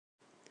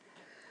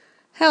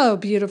Hello,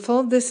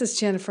 beautiful. This is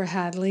Jennifer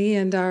Hadley,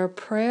 and our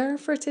prayer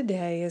for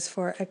today is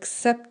for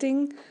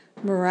accepting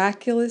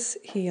miraculous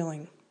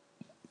healing.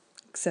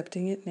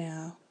 Accepting it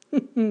now.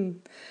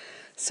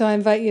 So I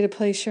invite you to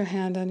place your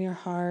hand on your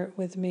heart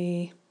with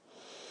me.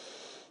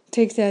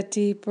 Take that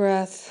deep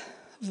breath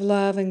of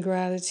love and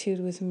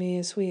gratitude with me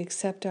as we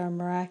accept our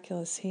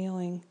miraculous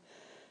healing.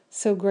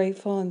 So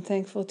grateful and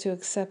thankful to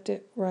accept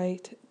it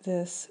right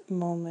this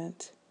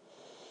moment.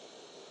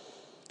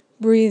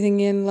 Breathing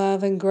in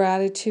love and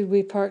gratitude,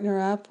 we partner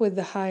up with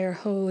the higher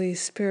Holy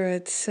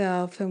Spirit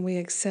self and we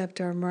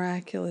accept our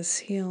miraculous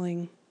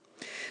healing.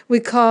 We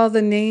call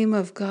the name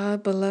of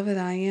God, beloved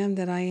I am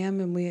that I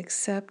am, and we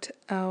accept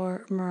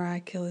our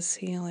miraculous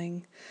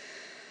healing.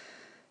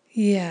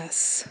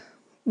 Yes,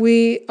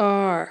 we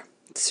are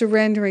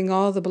surrendering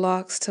all the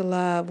blocks to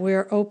love. We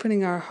are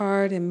opening our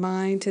heart and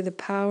mind to the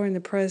power and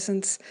the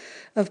presence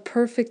of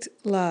perfect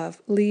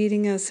love,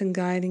 leading us and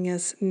guiding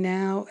us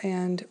now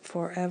and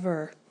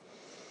forever.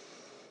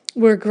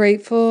 We're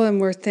grateful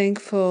and we're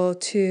thankful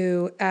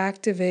to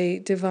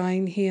activate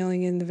divine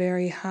healing in the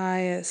very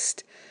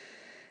highest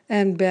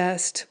and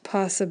best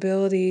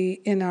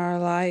possibility in our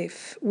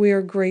life. We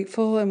are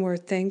grateful and we're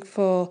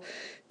thankful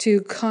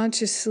to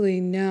consciously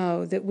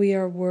know that we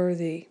are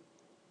worthy,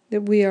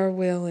 that we are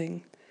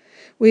willing.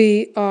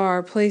 We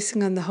are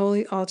placing on the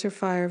holy altar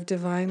fire of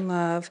divine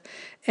love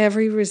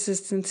every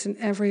resistance and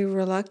every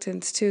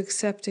reluctance to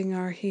accepting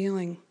our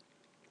healing.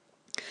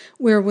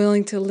 We're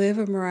willing to live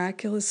a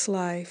miraculous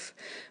life,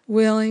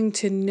 willing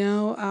to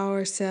know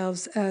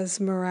ourselves as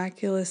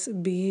miraculous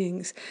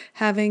beings,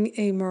 having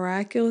a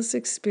miraculous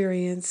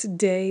experience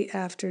day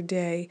after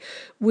day.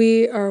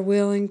 We are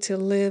willing to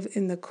live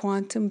in the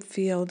quantum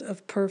field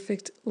of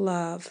perfect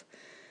love.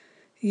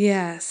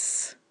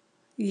 Yes.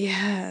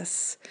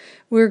 Yes,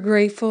 we're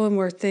grateful and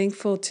we're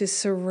thankful to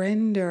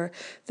surrender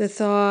the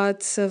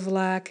thoughts of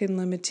lack and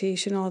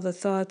limitation, all the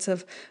thoughts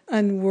of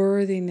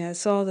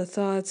unworthiness, all the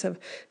thoughts of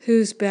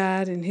who's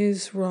bad and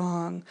who's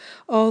wrong,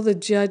 all the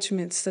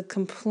judgments, the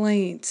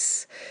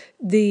complaints,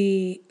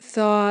 the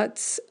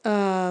thoughts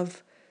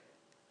of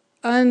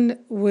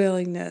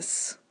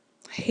unwillingness,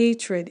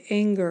 hatred,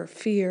 anger,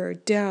 fear,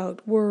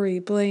 doubt, worry,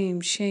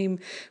 blame, shame.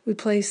 We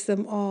place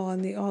them all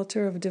on the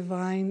altar of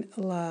divine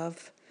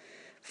love.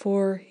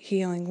 For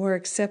healing. We're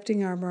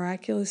accepting our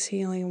miraculous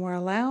healing. We're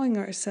allowing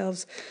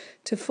ourselves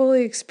to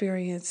fully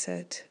experience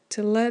it,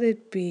 to let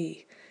it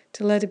be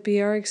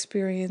our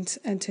experience,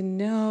 and to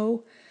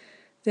know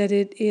that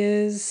it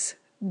is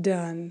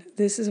done.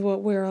 This is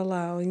what we're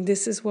allowing.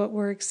 This is what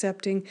we're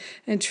accepting.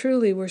 And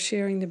truly, we're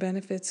sharing the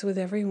benefits with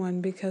everyone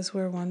because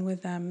we're one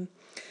with them.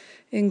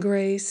 In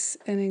grace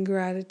and in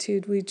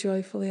gratitude, we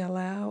joyfully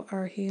allow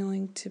our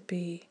healing to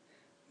be.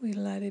 We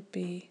let it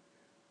be.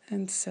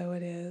 And so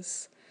it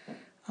is.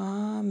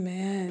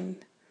 Amen.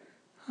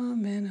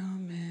 Amen,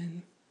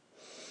 amen.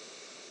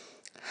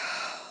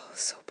 Oh,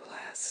 so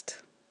blessed.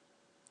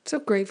 So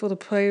grateful to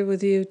pray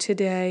with you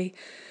today.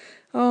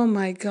 Oh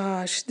my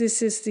gosh,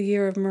 this is the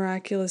year of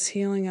miraculous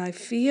healing. I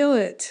feel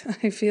it.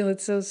 I feel it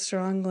so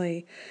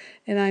strongly.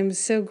 And I'm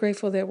so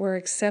grateful that we're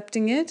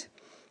accepting it.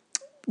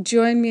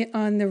 Join me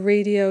on the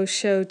radio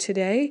show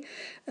today.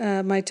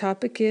 My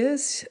topic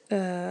is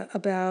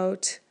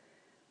about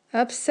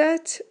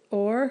upset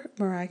or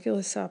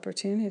miraculous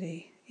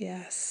opportunity.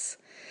 Yes.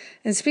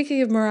 And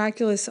speaking of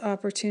miraculous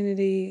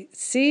opportunity,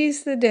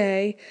 seize the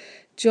day.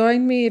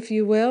 Join me, if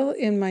you will,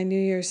 in my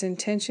New Year's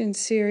Intention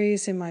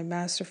series, in my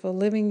Masterful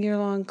Living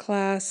year-long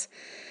class.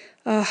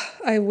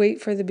 I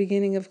wait for the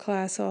beginning of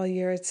class all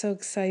year. It's so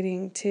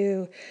exciting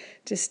to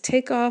just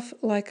take off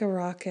like a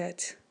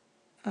rocket.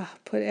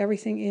 Put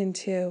everything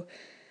into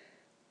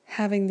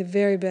having the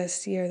very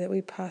best year that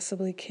we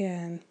possibly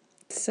can.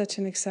 It's such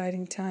an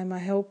exciting time. I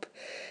hope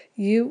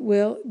you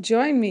will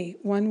join me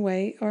one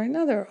way or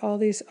another. All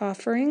these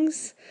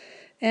offerings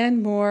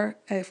and more,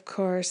 of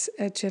course,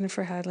 at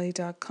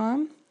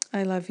jenniferhadley.com.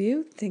 I love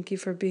you. Thank you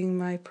for being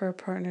my prayer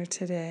partner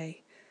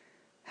today.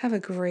 Have a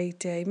great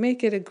day.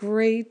 Make it a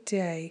great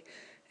day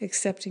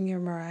accepting your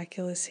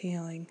miraculous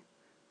healing.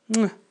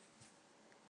 Mwah.